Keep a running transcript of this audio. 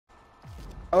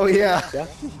Oh yeah. Yeah.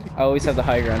 I always have the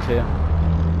high ground too.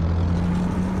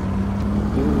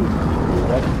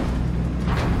 What?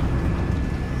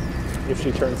 If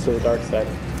she turns to the dark side.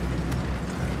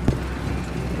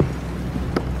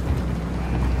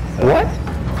 What?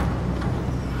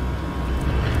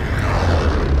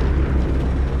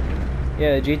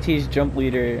 Yeah, GT's jump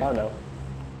leader. I don't know.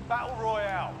 Battle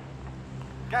Royale.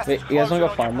 Gas Wait, is you guys wanna closing go on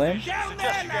your farmland? position.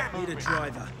 Suggest you get Need a moving.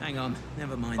 driver. Hang on.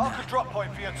 Never mind Mark a that. drop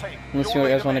point for your team. Unless You'll you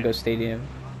guys lead want to them go in. stadium.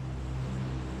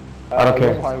 I don't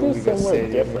care. Why Let's would do we go somewhere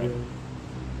stadium? different.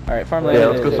 Alright, farmland. Yeah, it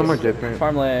let's go is. somewhere different.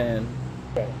 Farmland.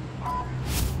 Okay.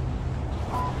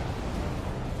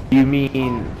 You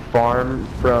mean farm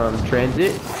from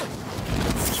transit?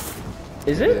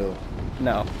 Is it? Ew.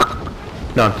 No,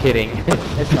 No, I'm kidding.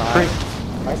 it's not.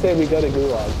 I say we go to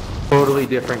Gulag. Totally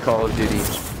different Call of Duty.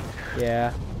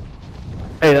 Yeah.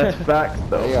 Hey, that's facts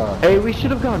though. They are. Hey, we should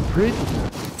have gone prison.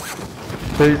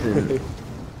 Prison.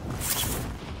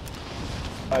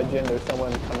 Jen, there's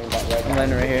someone coming back right I'm now.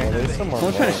 landing right Yeah, here. there's someone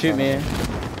Someone's trying to shoot me.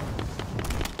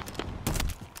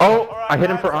 Oh, All right, I hit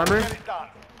him lads, for armor. get it done.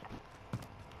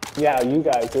 Yeah, you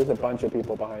guys, there's a bunch of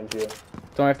people behind you.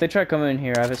 Don't worry, if they try coming in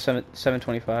here, I have a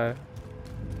 725.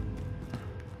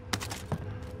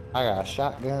 I got a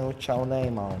shotgun with your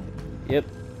name on it. Yep,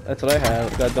 that's what I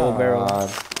have. Got double barrel.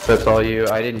 That's all you.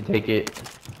 I didn't take it.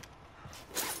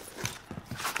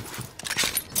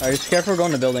 Alright, just careful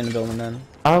going to building then.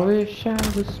 I wish I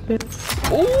was spit.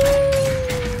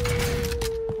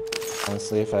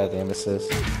 Honestly, if I had the emphasis.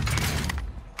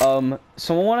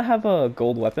 Someone want to have a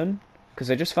gold weapon? Because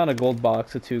I just found a gold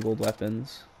box with 2 gold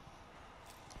weapons.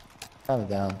 Calm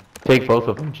down. Take both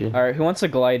of them, Jin. Alright, who wants a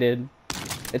glided?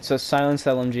 It's a silenced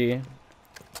LMG.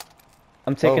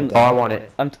 I'm taking. Oh, I want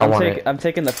it. I'm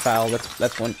taking the foul.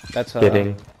 That's one. That's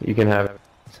Kidding. You can have it.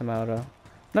 Samato.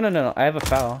 No. I have a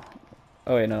foul.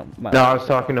 Oh wait, no. No, I was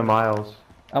talking to Miles.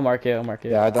 I'll mark it.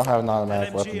 Yeah, I don't have an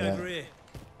automatic weapon LMG over yet.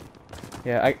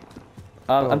 Yeah, here.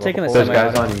 I'm taking the There's semi.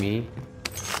 guys on me.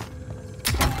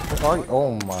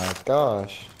 Oh my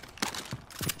gosh.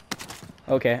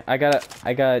 Okay, I got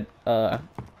an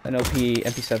OP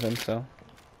MP7. So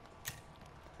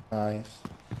Nice.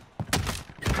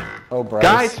 Oh,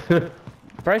 Bryce. Guys!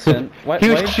 Bryson, why? He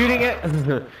was shooting at.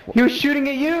 He was shooting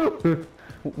at you.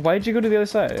 Why'd you go to the other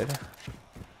side?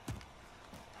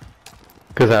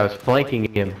 Because I was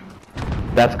flanking him.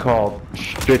 That's called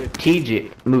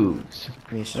strategic moves.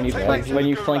 When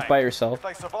you flank by yourself. If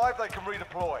they survive, they can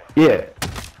redeploy. Yeah.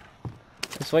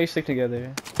 That's why you stick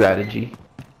together. Strategy.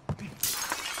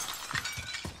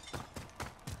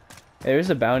 Hey,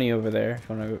 there's a bounty over there. If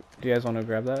you wanna, do you guys want to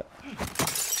grab that?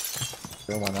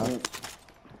 Sure, why not?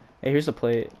 Hey, here's a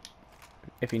plate.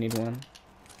 If you need one.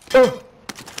 Oh!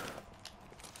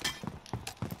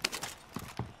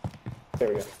 There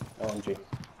we go. LMG.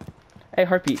 Hey,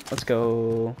 heartbeat. Let's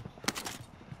go.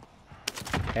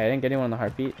 Hey, I didn't get anyone on the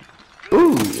heartbeat.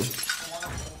 Ooh!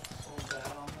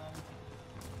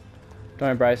 Don't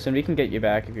worry, Bryson. We can get you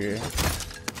back if you're.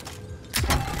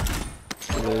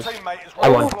 Your teammate is I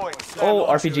won. redeploying. Oh,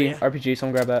 RPG.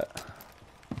 Someone grab that.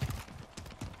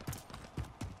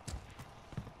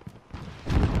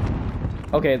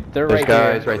 Okay, they're There's right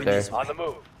guys here. right there. On the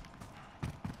move.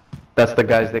 That's the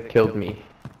guys that killed me.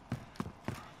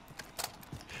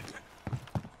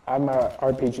 I'm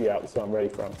RPG out, so I'm ready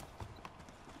for him.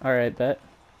 All right, bet.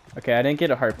 Okay, I didn't get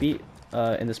a heartbeat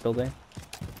in this building.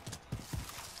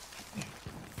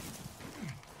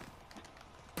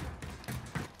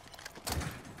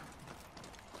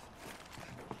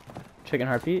 Chicken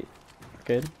heartbeat.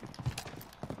 Good.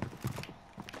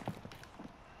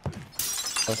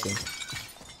 Okay. Do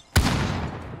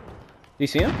you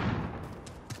see him?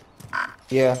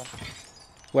 Yeah,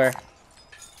 Where?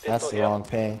 that's the wrong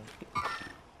ping.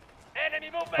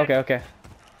 Okay.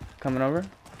 Coming over.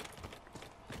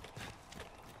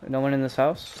 No one in this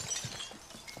house.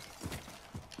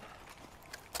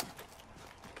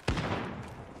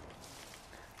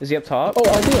 Is he up top? Oh,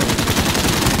 I do.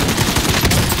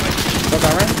 Broke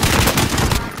armor.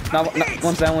 No,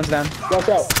 one's down. Watch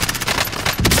out.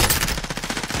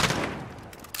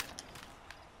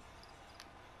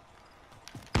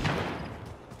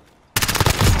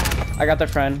 I got their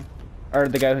friend. Or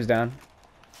the guy who's down.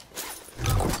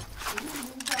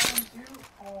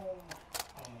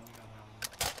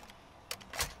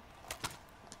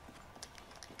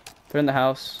 They're in the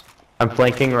house. I'm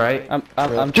flanking right. I'm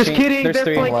Just seeing- kidding! There's They're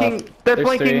three. flanking! They're There's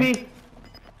flanking three. me!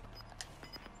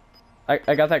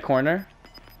 I got that corner.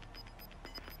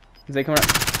 They come around.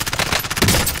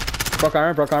 Broke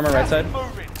armor, right side.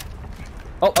 Moving.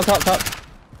 Oh, up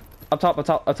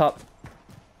top.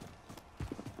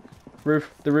 Roof,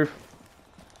 the roof.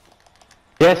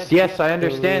 Yes, I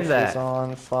understand The roof is that.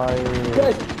 on fire.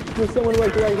 Guys, there's someone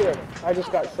right here. I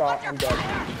just got shot. I'm dead.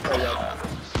 Oh, yeah.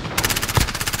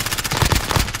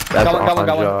 That's Got one.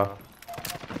 Anja.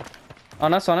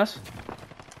 On us. Your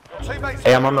teammates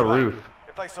Hey, in I'm the on the gulag. roof.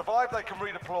 If they survive, they can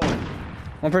redeploy.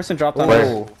 One person dropped on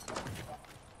Where? us.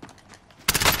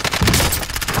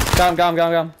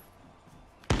 Got him.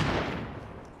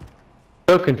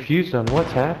 So confused on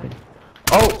what's happening.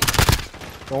 Oh,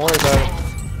 Don't worry about it.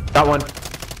 got one.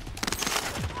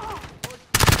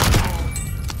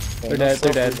 Okay, They're no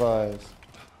dead. self-revives.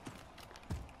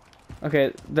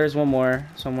 Okay, there's one more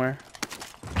somewhere.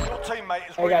 Your teammate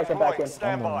is Hey, guys, I'm back redeploying. in.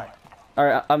 Stand by.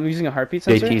 Alright, I'm using a heartbeat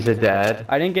sensor. JT's a dad.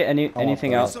 I didn't get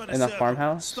anything out Inside in the circle.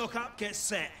 farmhouse. Stock up, get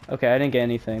set. Okay, I didn't get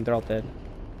anything. They're all dead.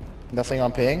 Nothing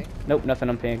on ping? Nope, nothing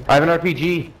on ping. I have an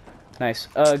RPG. Nice.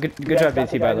 Good job,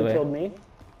 JT, by the way. Killed me?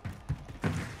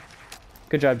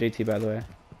 Good job, JT, by the way.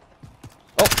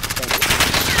 Oh!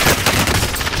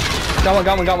 Got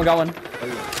one.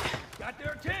 Got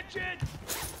their attention.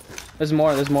 There's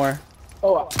more.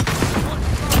 Oh,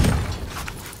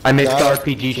 I missed the Got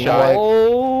it. RPG Team shot. wipe.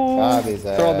 Oh! God, his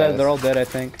They're all ass. dead, I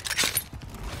think.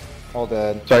 All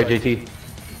dead. Sorry, JT.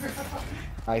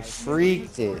 I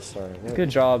freaked it. Sorry. Good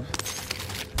job.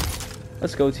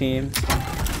 Let's go, team.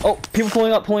 Oh, people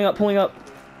pulling up.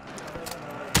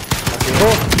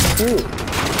 dude.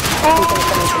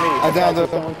 I downed There's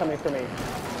him. someone coming for me.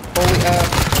 Holy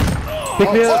F.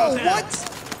 Pick me Oh, up. what?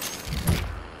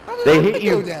 How did They that hit go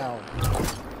you. down?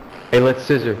 Hey, let's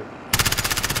scissor.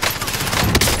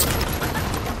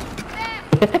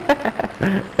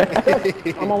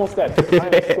 I'm almost dead. I'm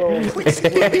so...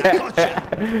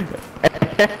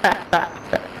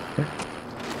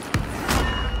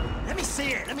 Let me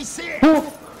see it.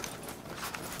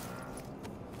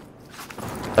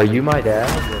 Are you my dad?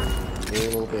 A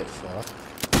little bit fucked.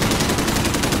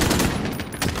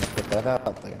 Put that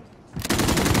out there.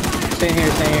 Stay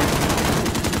here.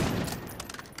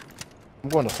 I'm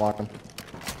going to farm.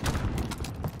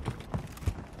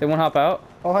 They won't hop out.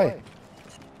 Oh, hey.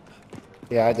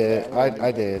 Yeah, I did.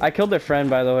 I did. I killed their friend,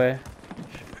 by the way.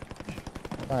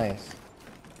 Nice.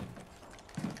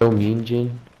 So mean,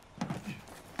 Jin.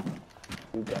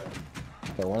 Okay,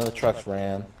 one of the trucks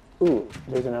ran. Ooh,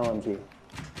 there's an LMG.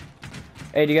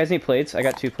 Hey, do you guys need plates? I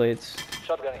got 2 plates.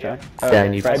 Shotgun here. Okay. Yeah, I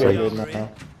need right We're here. good now.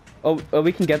 Oh,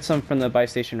 we can get some from the buy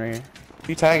station right here.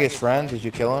 You tag his friend? Did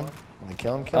you kill him? Did you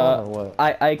kill him or what?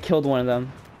 I killed one of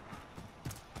them.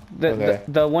 Okay.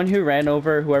 The one who ran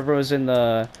over whoever was in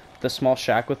the small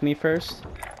shack with me first.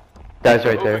 Guy's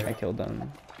right there. I killed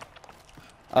them.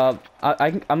 I'm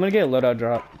gonna get a loadout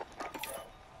drop.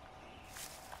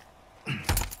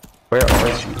 Where are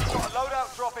you?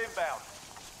 Loadout drop inbound.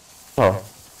 Oh.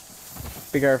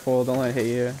 Be careful, don't let it hit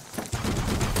you.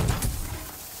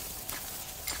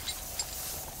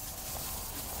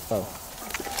 Oh.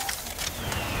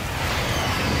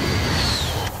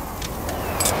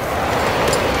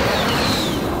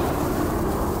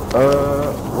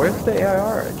 Where's the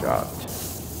AR I dropped?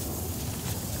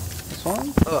 This one?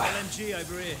 LMG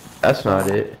over here. That's not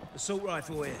it. Assault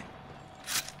rifle here.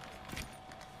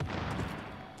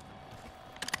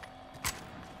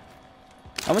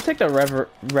 I'm gonna take the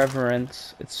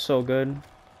Reverence. It's so good.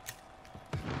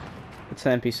 It's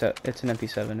an MP7. It's an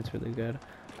MP7. It's really good.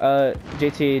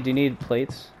 JT, do you need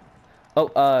plates?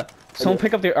 Oh, someone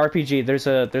pick up the RPG. There's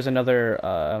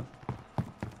another.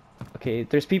 Okay,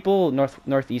 there's people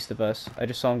northeast of us. I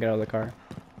just saw them get out of the car.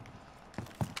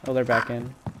 Oh, they're back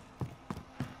in.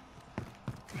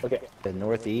 Okay. The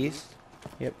northeast?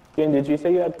 Yep. Ian, did you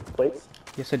say you had plates?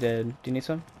 Yes, I did. Do you need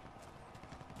some?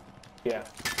 Yeah.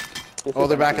 Oh,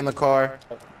 they're back in the car.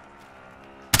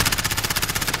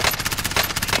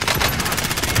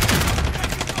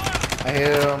 I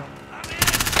hit him.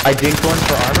 I dinked one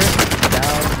for armor.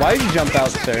 Down. Why did you jump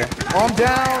out, sir? Oh, I'm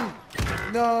down!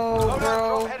 No,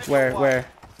 bro.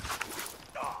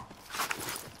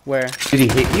 Where? Did he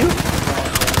hit you?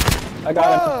 I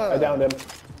got him. I downed him.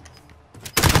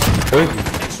 Where is he?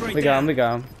 X-ray We down.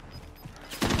 got him.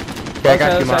 Yeah, I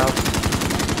got you, Outside,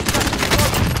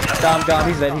 Miles. Got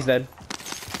him. He's dead.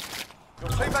 Your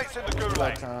teammates in the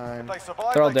gulag. Time. If they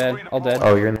survive, They're all they can dead. All redeploy. dead.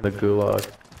 Oh, you're in the gulag.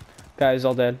 Guys,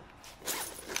 all dead.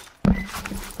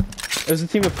 It was a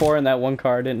team of 4 in that one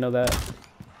car. I didn't know that.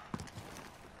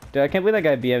 Dude, I can't believe that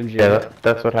guy BMG. Yeah,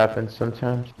 that's what happens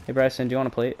sometimes. Hey, Bryson, do you want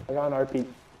a plate? I got an RP.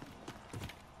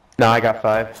 No, I got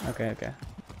 5. Okay.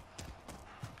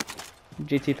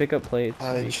 GT, pick up plates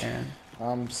if you Fudge. can.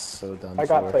 I'm so done. I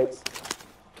got for. plates.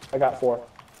 I got 4.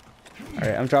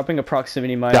 Alright, I'm dropping a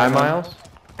proximity mine. Die, Miles?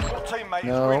 Your teammate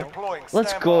No. is redeploying. Let's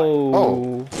Stand go.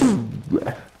 Oh.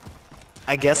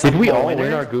 I guess Did I'm we all going win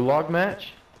in. our gulag match?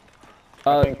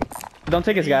 Don't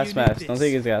take his gas you mask. need Don't this.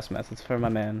 take his gas mask. It's for my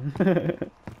man.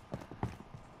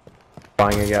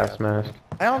 Buying a gas mask.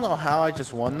 I don't know how I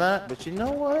just won that, but you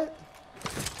know what?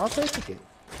 I'll take it.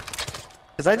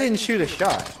 Because I didn't shoot a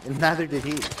shot, and neither did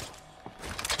he.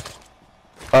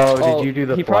 Oh, did you do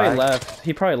the He flag? probably left.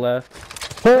 He probably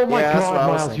left. Oh my Yeah, that's god, what I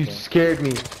was Miles, you thinking. scared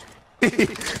me.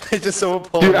 It's just so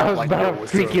pulled Dude, up, I was like, about yo, to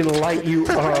what's up? freaking light you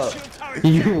up.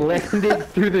 You landed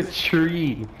through the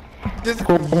tree. Just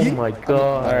Oh my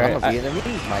god. Alright, I'm a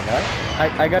Vietnamese, my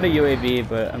guy. I got a UAV,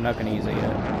 but I'm not gonna use it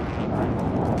yet.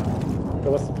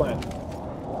 So what's the plan?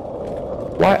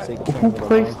 What? Who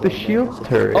placed the shield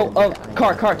turret? Oh,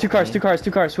 car, two cars. Who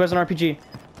has an RPG?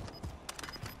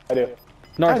 I do.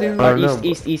 North, do. I don't know.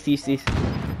 east.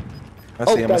 I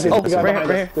see him, I Guys, see there's him. a guy right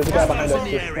behind here. us. There's a guy behind us. Hostiles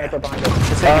in the There's a area. sniper behind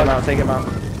us. Take him out, take him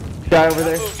out. Guy over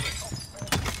there.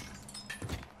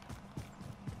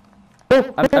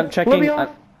 I'm checking. Let me off.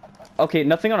 Okay,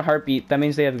 nothing on heartbeat. That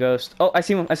means they have ghost. Oh, I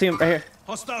see him right here.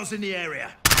 Hostiles in the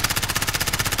area.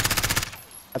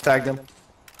 I tagged him.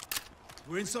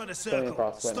 We're inside a Going circle.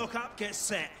 across, wait. Stock up, get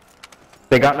set.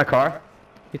 They got in a car?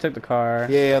 He took the car.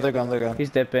 Yeah, they're gone. He's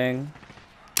dipping.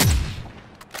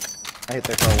 I hit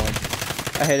their car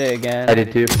once. I hit it again. I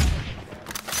did too.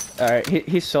 Alright,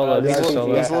 he's solo. yeah, He's a I think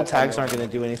solo. These little tags aren't gonna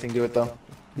do anything to it though.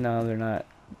 No, they're not.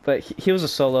 But he was a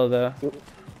solo though.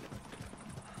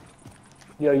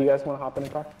 Yo, you guys want to hop in the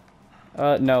car?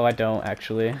 No, I don't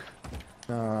actually.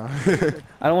 Uh,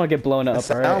 I don't want to get blown up.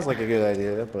 sounds Alright. like a good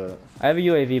idea, but I have a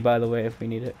UAV by the way if we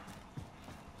need it.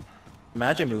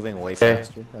 imagine moving way Okay.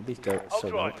 faster. That'd be dope. So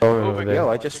drive. dope. Oh, over there. Yo,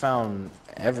 I just found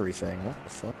everything. What the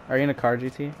fuck? Are you in a car,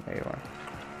 GT? There you are.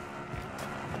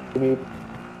 Maybe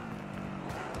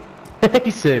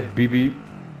He said, beep beep.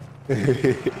 I'll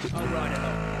ride it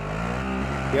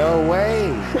up. Yo,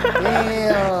 wait!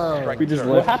 Damn! We just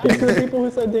what left. happened to the people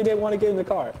who said they didn't want to get in the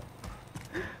car?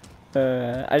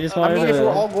 I just I wanted mean, to. if we're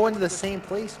all going to the same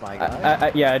place, my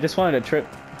guy. Yeah, I just wanted a trip.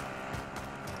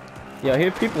 Yo, I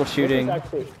hear people shooting. This is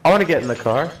actually- I want to get in the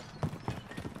car.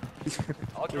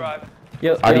 I'll drive.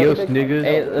 Yo, Adios, yo, niggas.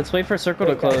 hey, let's wait for circle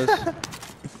to close.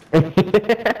 Hey,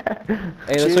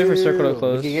 let's wait for circle to Chill,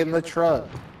 close. We can get in the truck.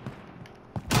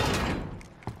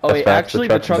 Oh wait, facts, actually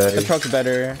the the truck's truck's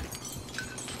better.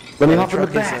 Let me The hop in the truck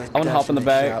is back. a I wanna hop in the definite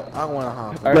back. shout. I want to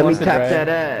hop. Alright, Let who me wants to tap drive? that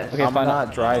ass. Okay, I'm fine.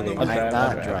 not driving. I'll I'm drive. not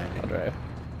I'll drive. driving. I'll drive.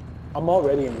 I'm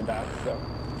already in the back, so.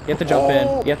 You have to jump in.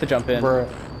 Oh, You have to jump in. Bruh.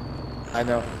 I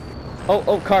know.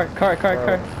 Oh, car.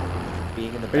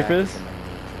 Being in the Ready back for is this?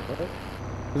 amazing.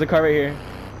 There's a car right here.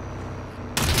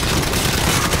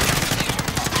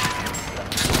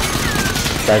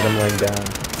 Guys, I'm laying down.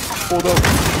 Hold up.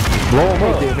 Blow him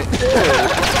up. Damn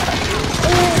it.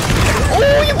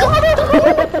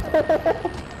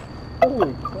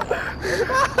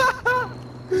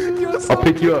 I'll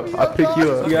pick you up. I'll pick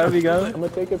you up. You got it, you got I'm it. gonna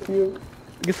take a few.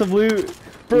 Get some loot.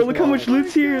 Bro, look how much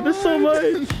loot's here. There's so much.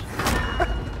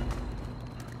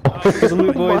 Get the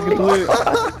loot, boys. Get the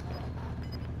loot.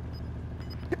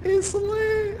 It's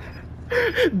lit.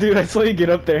 Dude, I saw you get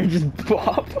up there and just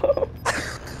pop up.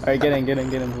 Alright, get in,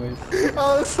 boys.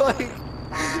 Oh, it's like it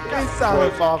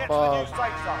sounded pop Get to the new off.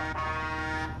 safe zone.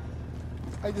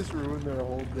 I just ruined their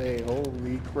whole day.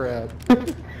 Holy crap!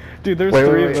 Dude, there's Wait,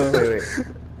 three wait, of them. wait.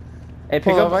 Hey,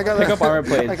 pick Hold up, up, pick up armor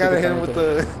plates. I gotta pick hit up him armor with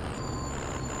plates.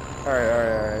 the.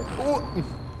 Alright.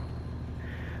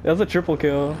 That was a triple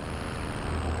kill.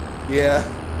 Yeah.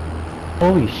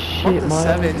 Holy Up shit, to man.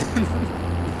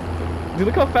 7. Dude,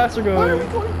 look how fast we're Why are we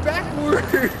going. going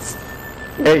backwards?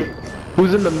 Hey,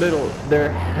 who's in the middle?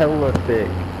 They're hella thick.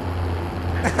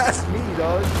 That's me,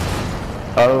 dog.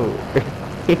 Oh.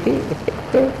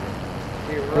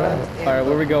 Alright,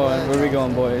 where we going? Where we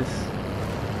going, boys?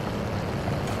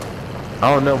 I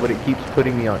don't know, but it keeps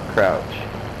putting me on crouch.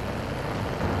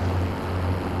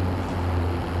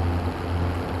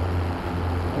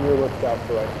 I'm gonna look out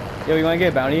for right. Yo, you wanna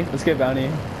get a bounty? Let's get a bounty.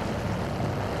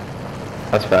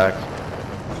 That's facts.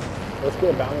 Let's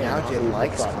get a bounty. Now on Jim these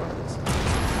likes spots.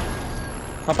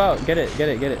 Hop out. Get it.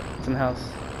 It's in the house.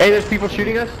 Hey, there's people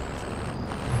shooting us?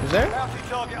 Is there? Bounty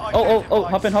target Oh,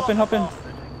 identified. hop in.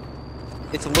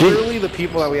 It's literally the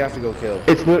people that we have to go kill.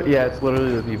 It's it's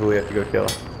literally the people we have to go kill.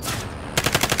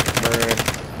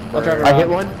 I'll drive I around. hit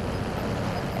one.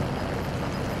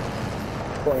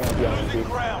 Pouring out beyond the Losing beach.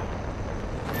 ground.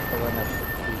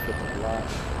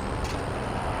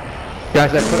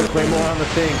 Guys, I put a claymore on the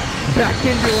thing. Back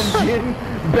into him,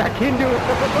 Jin. Back into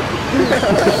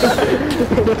him.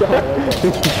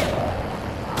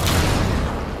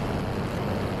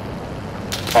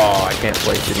 Oh, I can't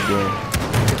place it again.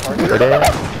 Where they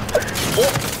at?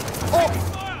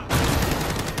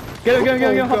 Get him, get him,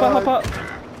 get him, hop out, hop out.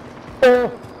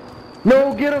 Oh!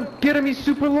 No, get him! Get him, he's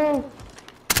super low!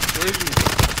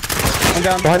 I'm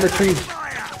down. Behind the tree.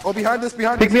 Oh, behind us,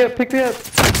 behind Pick us. me up, pick me up!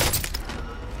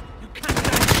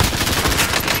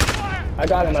 I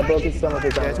got him. I broke his stomach.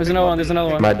 There's another one, there's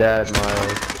another one. My dad,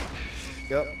 Miles.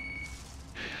 Yep.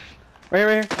 Right here,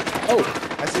 right here.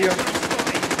 Oh, I see him.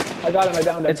 I got him. I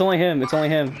downed him. It's only him, it's only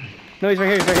him. No, he's right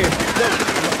here, he's right here.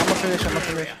 I'm gonna finish, I'm gonna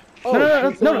finish. Oh, No, he's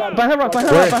no, still no, got him. behind the rock, behind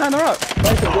the Where? rock, behind the rock.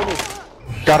 Bryson, get me.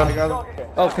 Got I him. got him.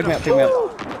 Oh, pick me up, pick me up.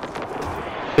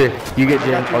 Here, you get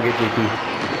Jim, I'll get JP.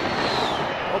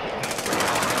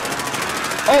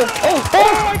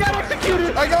 Oh, I got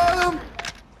executed! I got him!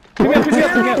 Pick me up, pick me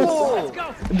up, pick me up.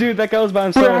 Terrible! Dude, that guy was by We're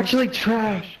himself. actually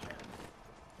trash.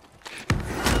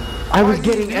 I was Why did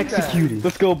you getting do that? executed.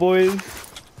 Let's go, boys.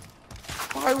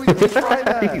 Why would you try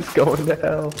that? He's going to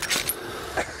hell.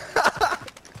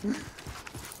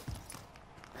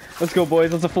 Let's go,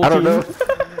 boys. That's a full I team. don't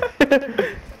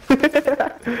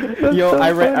know. Yo,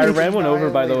 I ran funny. one over,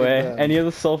 by the way, Annihilated them. and he has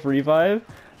a self-revive,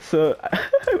 so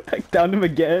I downed him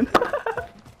again.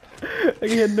 Like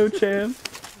he had no chance.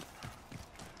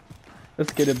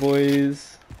 Let's get it,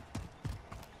 boys.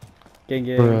 Gang,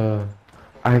 gang. Bruh,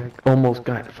 I almost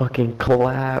got fucking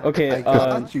clapped. Okay, I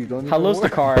got you, don't even how low's the worry.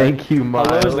 car? Thank you, Miles.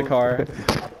 How low is the car?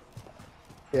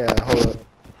 Yeah, hold up.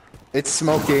 It's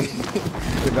smoking.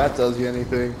 If that tells you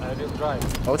anything. I didn't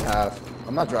drive. Oh, it's half.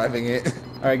 I'm not driving it.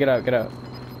 Alright, get out, get out.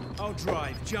 I'll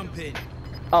drive. Jump in.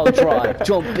 I'll drive,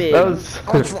 jump in. That was...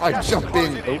 I'll drive, jump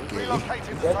in. Okay.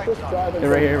 Let's just drive and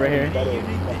Right here, right here. better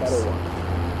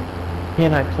one.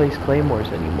 Can't I place claymores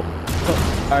anymore?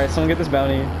 Alright, someone get this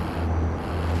bounty.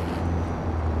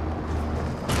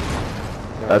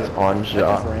 That's on I just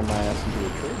shot. ran my ass into a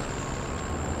tree.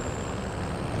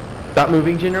 Stop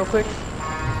moving, Jin, real quick.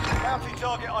 Bounty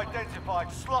target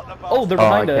identified. Slot the Oh, they're Oh,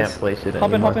 I behind us. can't place it Hop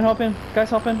in, anymore. hop in, hop in. Guys,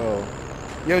 hop in.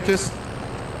 Oh. Yo, just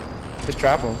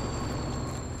trap him.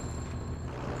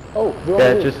 Oh, they're Yeah, on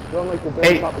the roof. just- They're on like the Hey.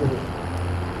 very top of the roof.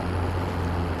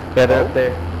 Yeah, they're up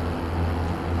there.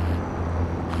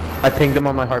 I pinged them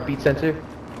on my heartbeat sensor.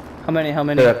 How many, how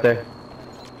many? They're up there.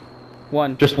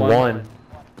 One. Just one.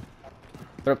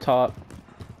 They're up top.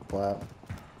 Wow.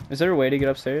 Is there a way to get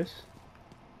upstairs?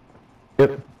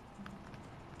 Yep.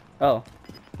 Oh.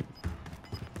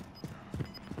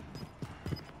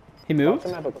 He moved? Watch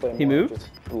him have a claymore, He moved?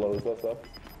 Just blows us up.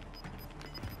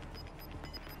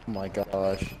 Oh my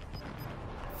gosh.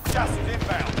 Gas is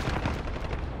inbound.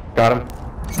 Got him.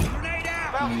 Grenade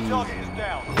out! Bounty target is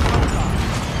down.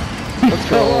 He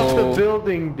fell off go. the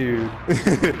building, dude.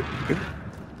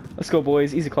 Let's go,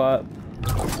 boys. Easy clap.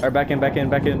 Alright, back in, back in,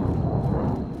 back in.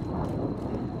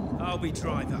 I'll be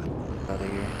driver. Out of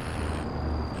here.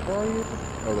 Where are you?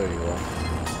 Oh, there you are.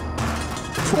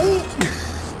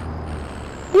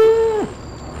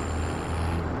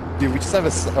 Dude, we just have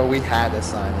a. Oh, we had a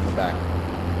sign in the back.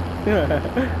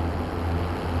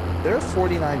 There are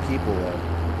 49 people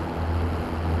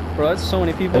there. Bro, that's so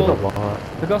many people. There's a lot.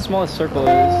 Look how small this circle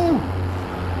is.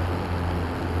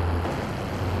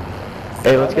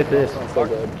 Hey, let's get this. So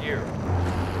good. Gear.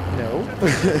 No.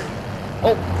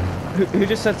 Oh! Who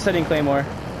just said setting claymore?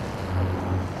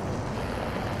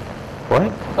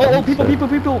 What? Oh, people!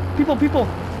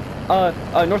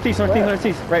 Northeast.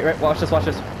 Right, watch this. Right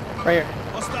here.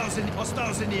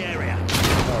 Hostiles in the area.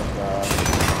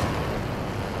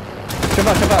 Jump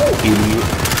out. Idiot.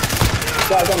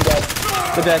 Guys, I'm dead.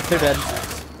 They're dead.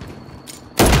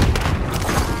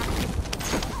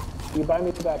 You buy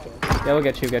me tobacco. Yeah, we'll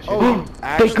get you. They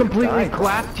Actually completely died.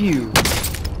 clapped you.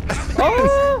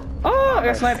 Oh! I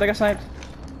got sniped.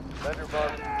 Vendor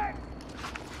bug.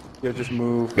 Yo, just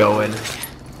move. Going.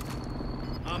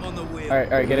 I'm on the wheel.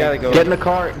 Alright, get gotta in. go. Get in the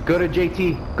car. Go to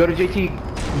JT. Go to JT.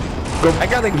 I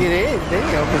gotta get in.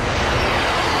 Damn.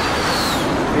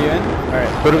 Are you in?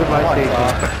 Alright. Go to the fire station.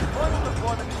 Final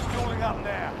deployment is fueling up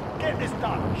now. Get this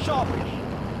done. Sharpish.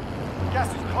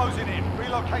 Gas is closing in.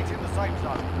 Relocating the safe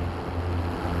zone.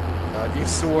 God, you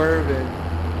swerving.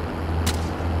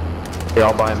 Yeah,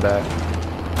 I'll buy him back.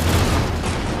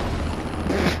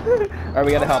 Alright,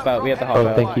 we gotta help out.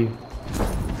 Oh, thank you.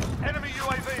 Enemy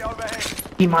UAV overhead.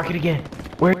 He mark it again.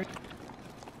 Where?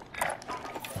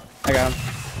 I got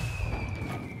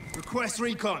him. Request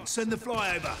recon. Send the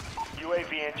flyover.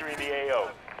 UAV entering the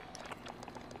AO.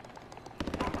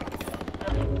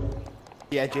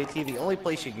 Yeah, JT, the only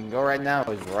place you can go right now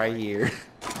is right here.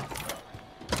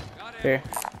 Here.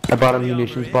 I bought a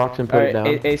munitions box and put it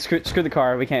Alright, down. hey, screw the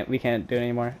car. We can't do it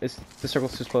anymore. The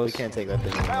circle's too We close. can't take that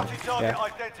thing anymore. Bounty target Yeah.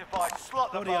 identified.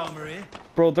 Slot the Body bomb. armor here.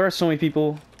 Bro, there are so many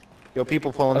people. Yo,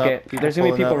 people pulling Okay, up. there's gonna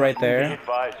be pulling people up. right there.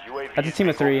 Advised, UAV That's a team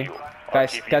of 3.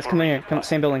 Guys, come in here. Come,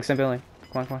 same building. Come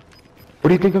on. What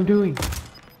do you think I'm doing?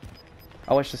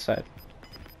 I'll watch this side.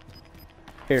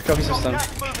 Here, trophy system.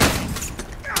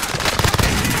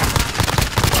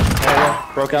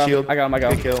 Broken shield. I got him.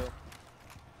 Good kill.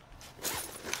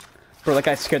 Bro, that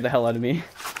guy scared the hell out of me.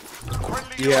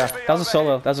 Yeah. That was a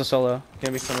solo.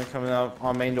 Gonna be someone coming out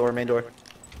on main door.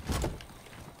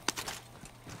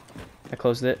 I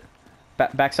closed it.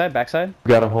 Backside.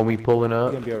 Got a homie pulling He's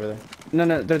up. gonna be over there.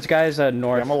 No, there's guys Yeah,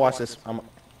 north. I'm gonna watch this.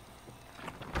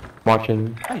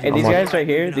 Watching. Hey, these guys right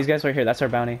here. That's our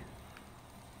bounty.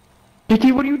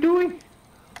 JT, what are you doing?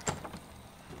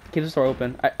 Keep this door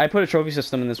open. I put a trophy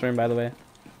system in this room, by the way.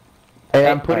 Hey,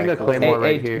 I'm putting a claymore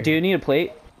right here. Do you need a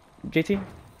plate, JT?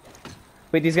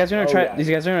 Wait, these guys are gonna try. Yeah. These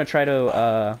guys are gonna try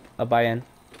to buy in.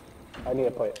 I need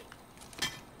a plate.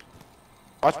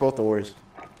 Watch both doors.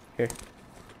 Here.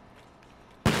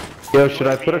 Yo, should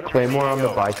I put a claymore on the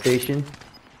buy station?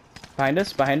 Behind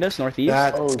us, northeast.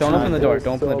 That- Don't open the door. There's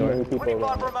Don't open the so door. many people 25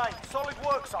 around. remain. Solid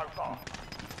work so far.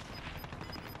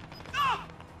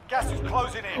 Gas is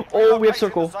closing in. Oh, we have Relocating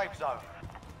circle. the safe zone.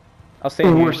 I'll stay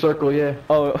in We're here. circle, yeah.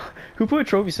 Oh, who put a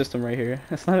trophy system right here?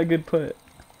 That's not a good put.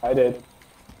 I did.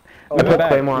 Oh, I Move put back,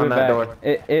 claymore on move that back. door.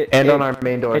 It And on our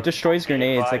main door. It destroys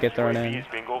grenades that get thrown in.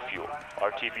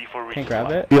 Can't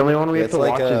grab it. The only one we have It's to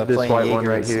like watch is this playing white one Jaeger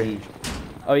right in here. Siege.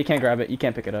 Oh, you can't grab it. You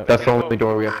can't pick it up. That's the only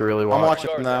door we have to really I'm watch.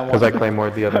 watching now. Because I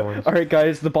claymored the other ones. All right,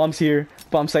 guys, the bomb's here.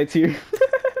 Bomb site's here.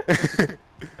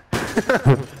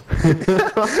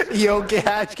 Yo, get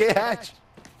hatch.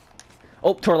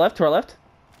 Oh, to our left.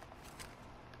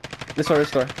 This door.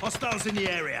 Hostiles in the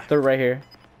area. They're right here.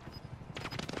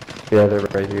 Yeah, they're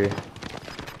right here.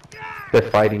 They're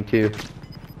fighting too.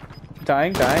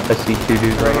 Dying. I see two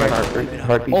dudes right here.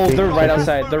 Heartbeat Oh, thing. they're right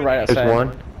outside. There's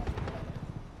one.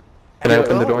 Can I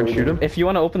open the door and shoot him? If you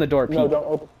want to open the door, peek. No, don't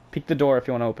open. Peek the door if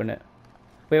you want to open it.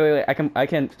 Wait. I can.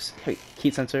 Wait,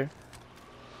 heat sensor.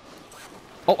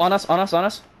 Oh, on us.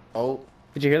 Oh,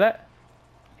 Did you hear that?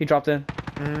 He dropped in.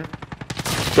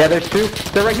 Yeah, there's two.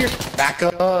 They're right here. back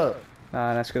up.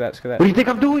 Nah, screw that. What do you think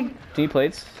I'm doing? Do you need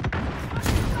plates?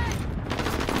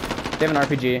 They have an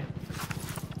RPG.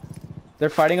 They're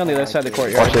fighting on the other side of the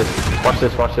courtyard. Watch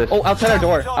this. Oh, outside our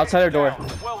door. Well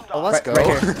done. Oh, let's go. Right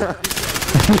here.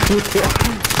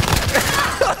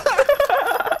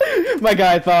 My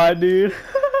guy thought, dude.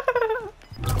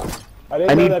 I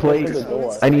didn't I know need that plates. the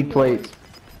door. I need plates.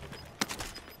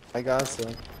 I got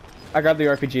some. I grabbed the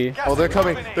RPG. Gas Oh, they're is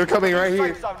coming. moving in. They're coming right here.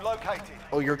 Safe zone located.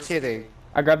 Oh, you're kidding.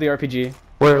 I grabbed the RPG.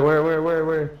 Where?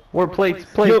 Where? Plates.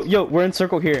 Yo, we're in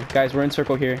circle here. Guys, we're in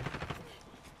circle here.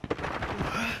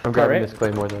 I'm grabbing Alright. this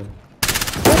claymore then.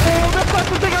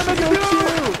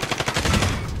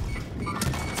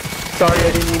 Sorry,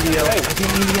 I didn't mean to yell.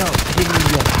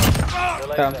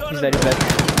 He's dead.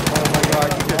 Oh my god,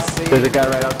 you just saved There's a guy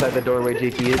right outside the door where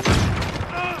JT is.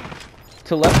 To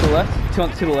the left.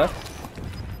 To the left.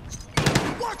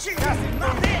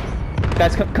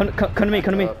 Guys, come to me.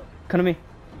 Come to me.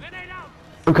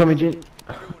 I'm coming, Jin.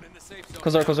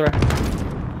 Close the door.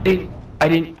 I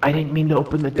didn't mean to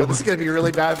open the Yo, door. this is gonna be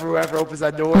really bad for whoever opens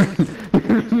that door.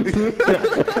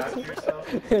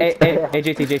 Hey,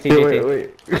 JT.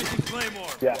 Wait. Claymore.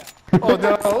 Yeah. Oh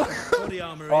no. Body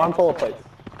armor Oh, in. I'm full of plates.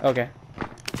 Okay.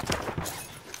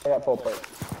 I got full plates.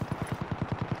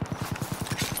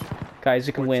 Guys,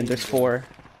 you can win. There's 4.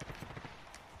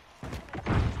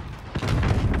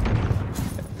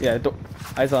 Yeah,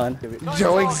 eyes on.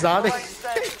 Joe Exotic.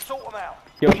 Sort them out.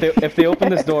 Yo, if they open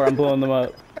this door, I'm blowing them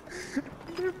up.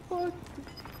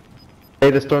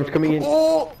 Hey, the storm's coming in.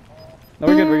 Oh. No,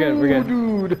 we're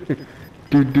good.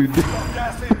 Dude.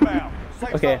 Gas inbound.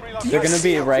 Safe Okay, zone relocated. they're gonna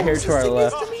be right here to our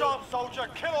left. Last chance, soldier.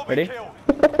 Kill or be Ready?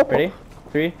 killed. Ready?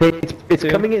 3. Hey, it's Two.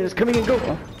 coming in. It's coming in. Go.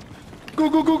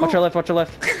 Go. Watch our left.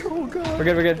 Oh god. We're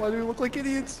good. Why do we look like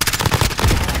idiots?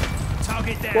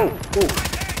 Target down.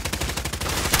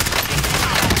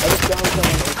 I just downed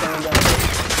someone and someone down.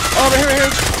 Oh, right here.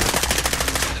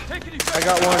 I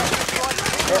got one.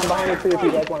 Hey, I'm behind you too if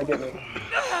you guys want to get me.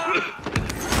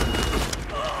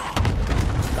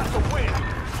 That's a win.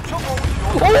 Took all your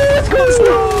Oh, let's go!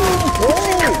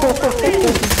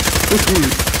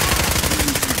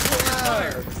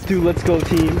 Dude, let's go,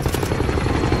 team.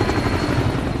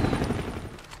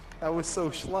 That was so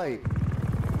slight.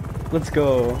 Let's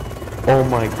go. Oh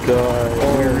my god.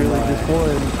 Oh, we really just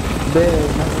won.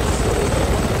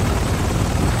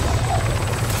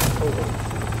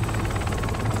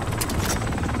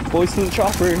 Boys to the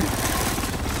chopper.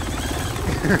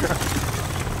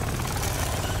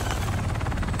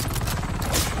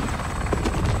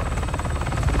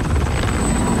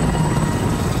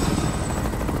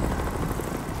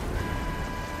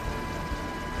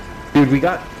 Dude, we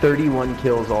got 31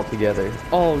 kills altogether.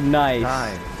 Oh, nice.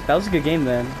 Nice. That was a good game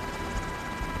then.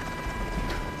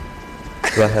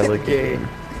 The hell game.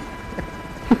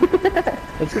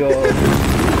 Let's go.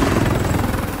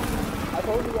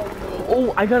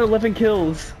 Oh, I got 11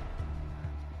 kills.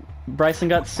 Bryson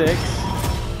got 6.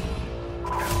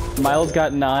 Miles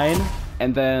got 9.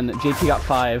 And then JP got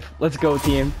 5. Let's go,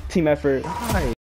 team. Team effort. Nice.